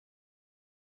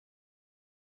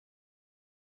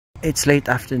It's late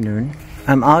afternoon.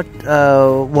 I'm out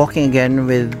walking again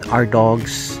with our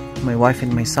dogs, my wife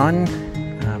and my son.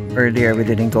 Earlier we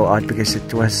didn't go out because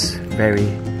it was very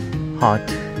hot.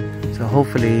 So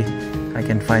hopefully I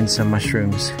can find some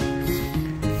mushrooms.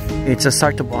 It's a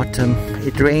start of autumn.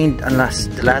 It rained the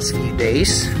last few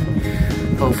days.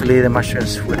 Hopefully the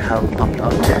mushrooms would have popped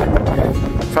out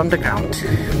from the ground.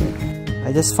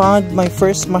 I just found my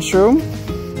first mushroom.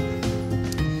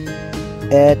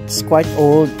 It's quite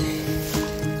old.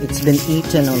 It's been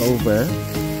eaten all over.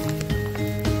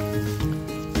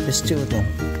 There's two of them.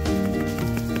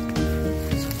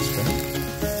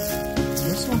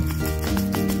 This one.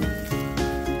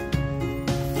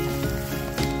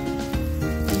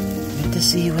 Need to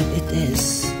see what it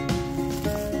is.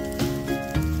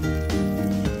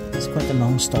 It's quite a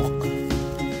long stalk.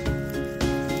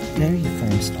 Very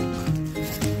firm stalk.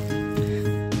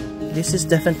 This is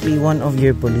definitely one of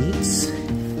your boletes.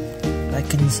 I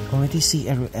can already see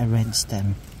a red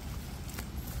stem.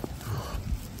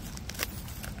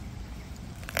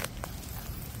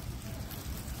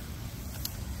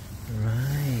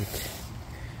 Right.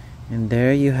 And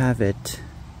there you have it.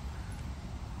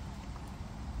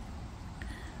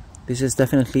 This is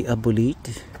definitely a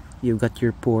bolete. You've got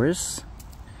your pores,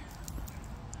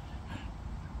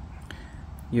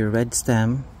 your red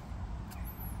stem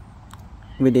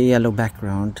with a yellow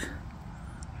background.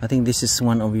 I think this is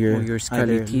one of your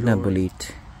Scarlatina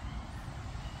bolete.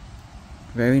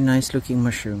 Very nice looking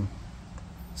mushroom.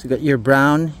 So you got your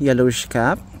brown yellowish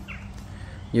cap,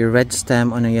 your red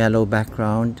stem on a yellow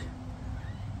background.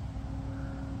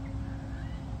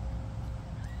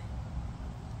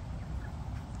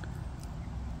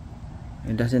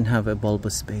 It doesn't have a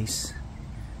bulbous base,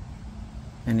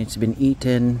 and it's been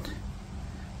eaten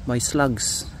by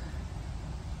slugs.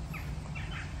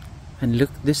 And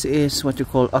look, this is what you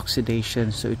call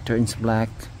oxidation, so it turns black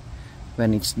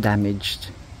when it's damaged.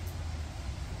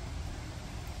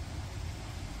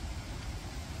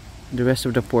 The rest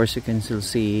of the pores you can still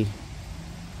see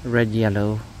red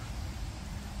yellow.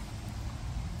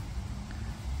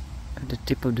 At the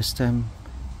tip of the stem,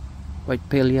 quite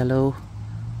pale yellow,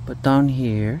 but down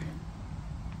here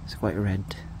it's quite red.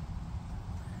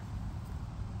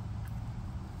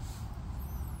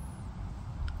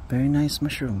 Very nice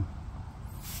mushroom.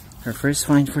 Our first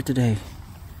find for today.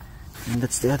 And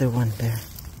that's the other one there.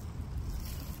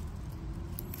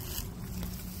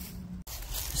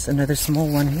 There's another small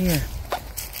one here.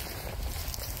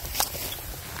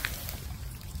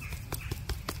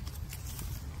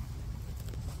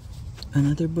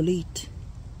 Another bolete.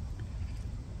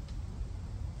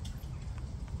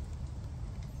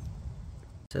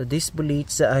 So these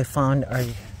boletes that I found are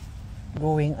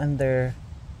growing under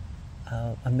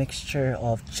a mixture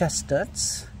of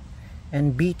chestnuts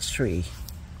and beech tree.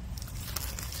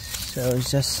 So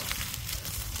it's just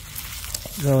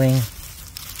growing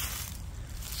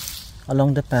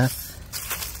along the path,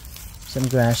 some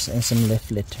grass and some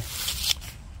leaf litter.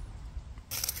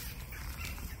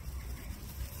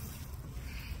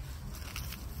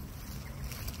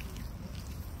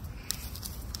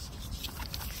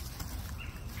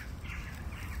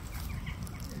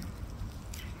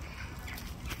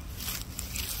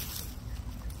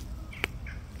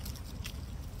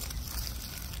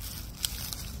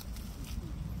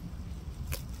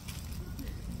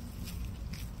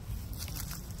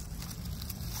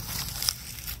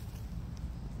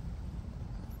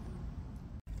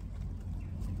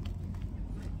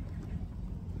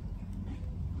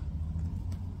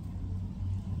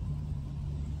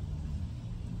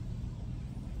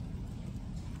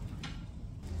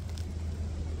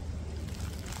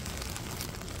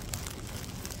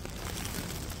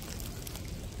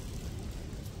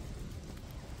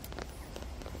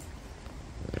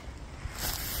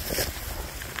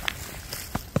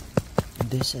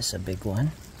 This is a big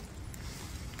one.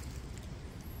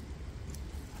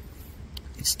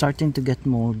 It's starting to get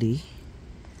moldy.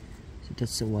 So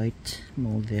that's a white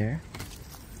mold there.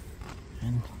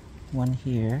 And one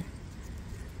here.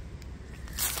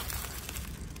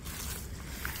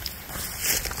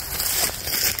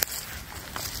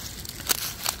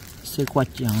 Still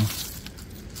quite young,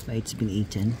 but it's been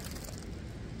eaten.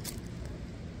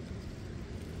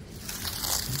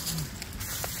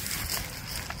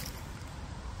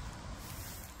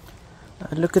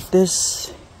 Look at this.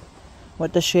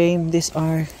 What a shame. These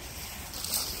are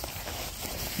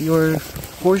your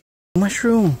horse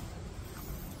mushroom.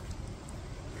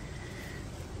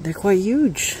 They're quite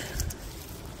huge.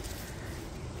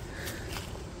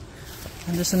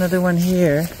 And there's another one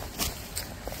here.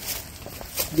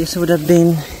 This would have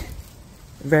been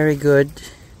very good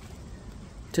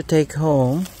to take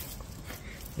home.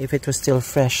 if it was still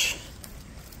fresh.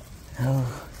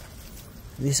 Oh,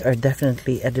 these are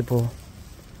definitely edible.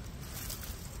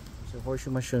 So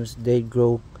horseshoe mushrooms, they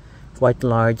grow quite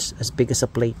large, as big as a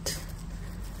plate,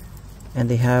 and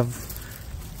they have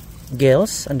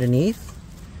gills underneath,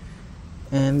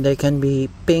 and they can be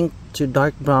pink to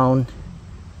dark brown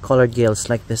colored gills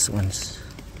like this ones.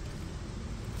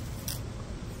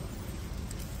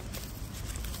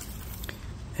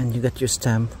 And you got your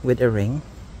stem with a ring,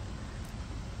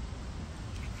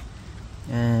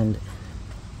 and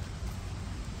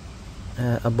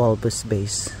a bulbous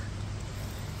base.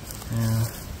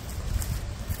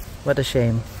 What a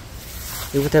shame.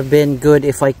 It would have been good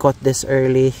if I caught this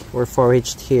early or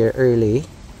foraged here early.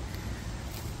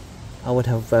 I would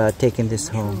have taken this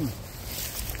home.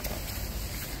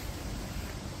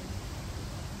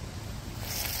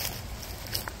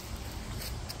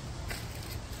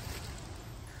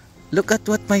 Look at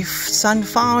what my son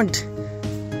found.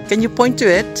 Can you point to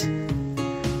it?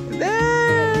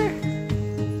 There!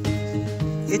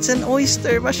 It's an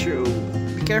oyster mushroom.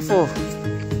 Be careful.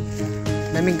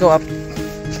 Let me go up. Okay,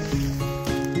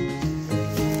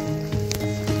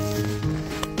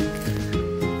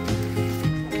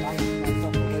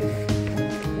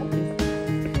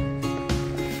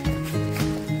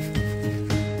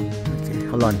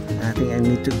 hold on. I think I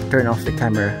need to turn off the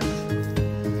camera.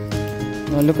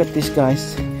 Now look at this,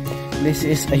 guys. This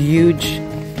is a huge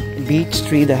beech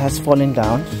tree that has fallen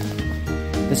down.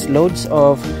 There's loads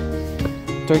of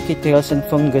turkey tails and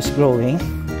fungus growing.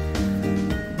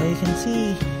 But you can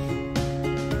see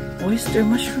oyster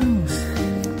mushrooms.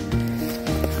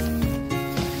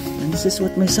 And this is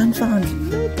what my son found.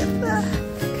 Look at that.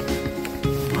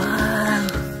 Wow.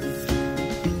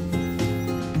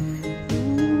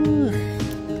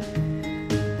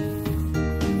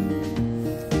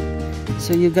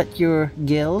 So you got your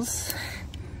gills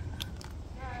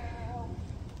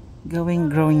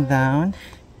growing down,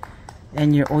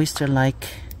 and your oyster-like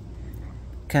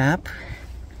cap,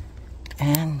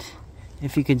 and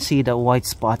if you can see the white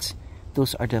spots,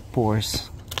 those are the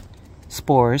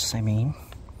spores I mean,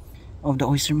 of the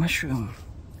oyster mushroom.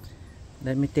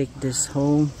 Let me take this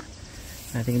home.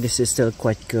 I think this is still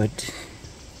quite good.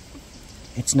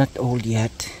 It's not old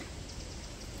yet.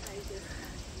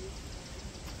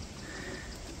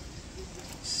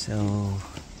 So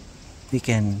we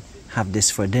can have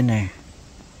this for dinner.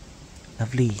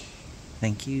 Lovely.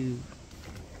 Thank you.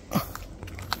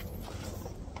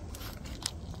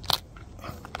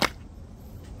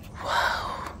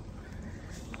 Wow.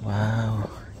 Wow.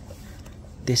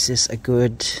 This is a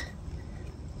good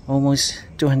almost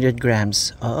 200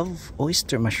 grams of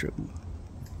oyster mushroom.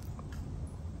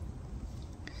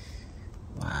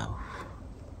 Wow.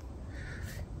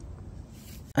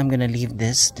 I'm gonna leave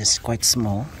this is quite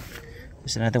small.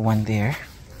 There's another one there,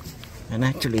 and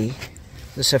actually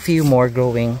there's a few more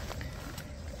growing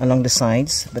along the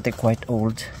sides, but they're quite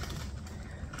old.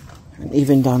 And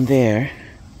even down there,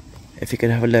 if you could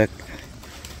have a look,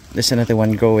 there's another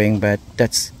one growing, but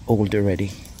that's old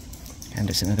already. And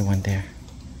there's another one there.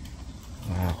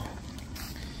 Wow,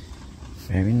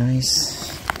 very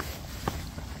nice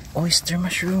oyster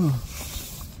mushroom.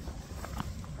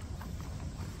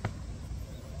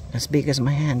 As big as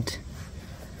my hand.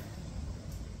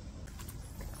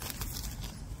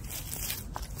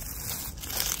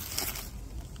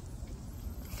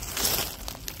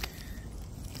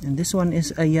 And this one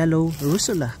is a yellow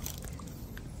rusula.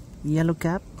 Yellow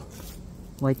cap,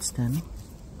 white stem,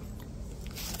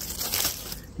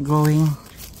 growing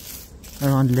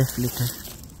around leaf litter.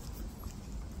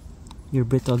 Your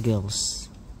brittle gills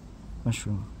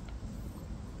mushroom.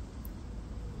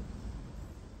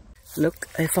 Look,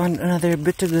 I found another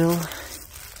brittle gill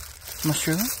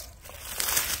mushroom.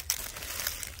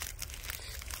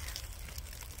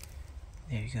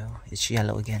 There you go. It's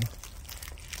yellow again.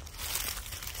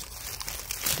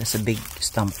 That's a big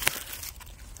stump.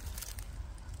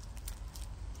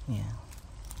 Yeah.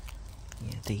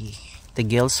 Yeah, the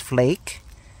gills flake.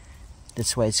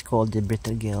 That's why it's called the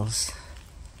brittle gills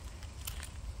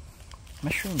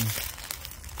mushroom.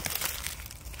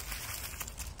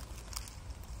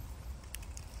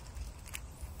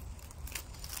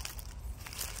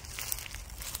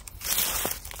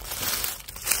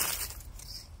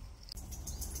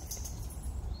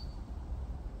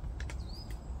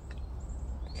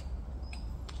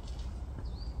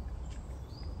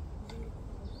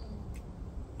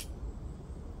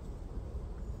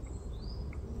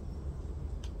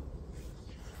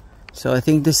 So I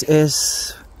think this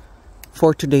is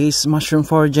for today's mushroom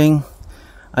foraging.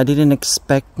 I didn't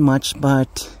expect much,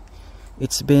 but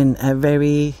it's been a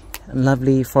very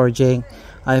lovely foraging.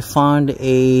 I found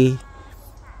a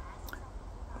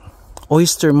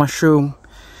oyster mushroom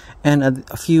and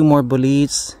a few more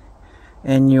boletes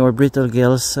and your brittle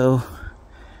gills, so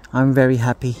I'm very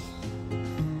happy.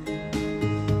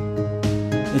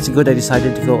 It's good I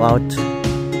decided to go out,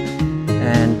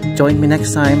 and join me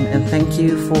next time, and thank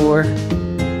you for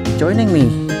joining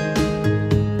me.